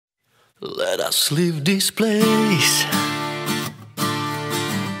Let us leave this place.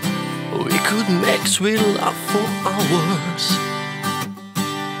 We could make sweet love for hours.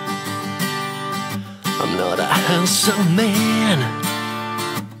 I'm not a handsome man,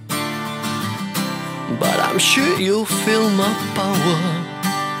 but I'm sure you feel my power.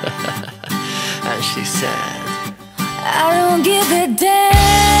 And she said, I don't give a damn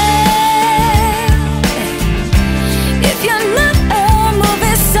if you're not a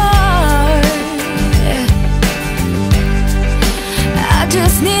movie star. I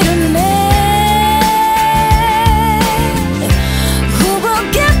just need a man who will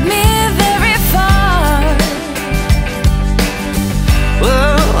get me very far.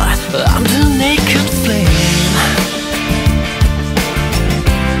 well, I'm the naked flame.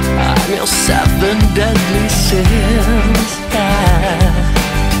 I'm your 7 deadly sins.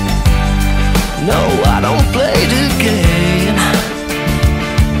 No, I don't play the game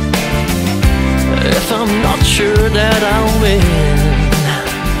if I'm not sure that I'll win.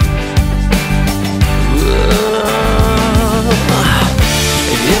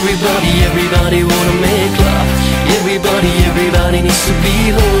 Everybody wanna make love. Everybody needs to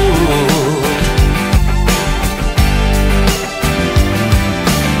be loved.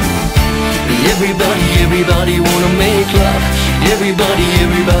 Everybody wanna make love.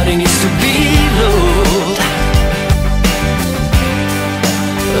 Everybody needs to be loved.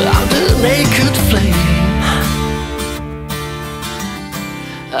 I'm the naked flame.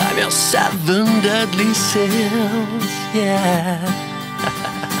 I'm your 7 deadly sins, yeah.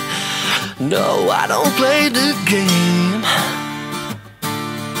 No, I don't play the game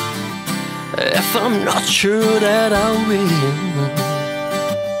if I'm not sure that I'll win.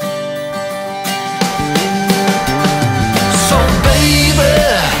 So baby,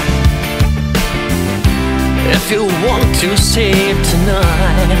 if you want to save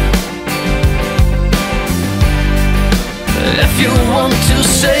tonight, if you want to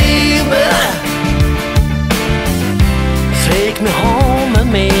save me, take me home and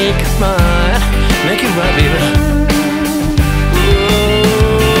make it mine. Make it right, baby.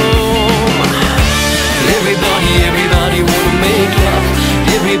 Everybody wanna make love.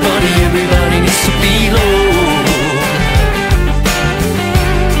 Everybody needs to be loved.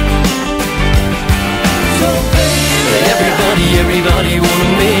 So baby, everybody wanna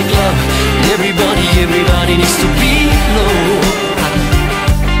make love. Everybody needs to be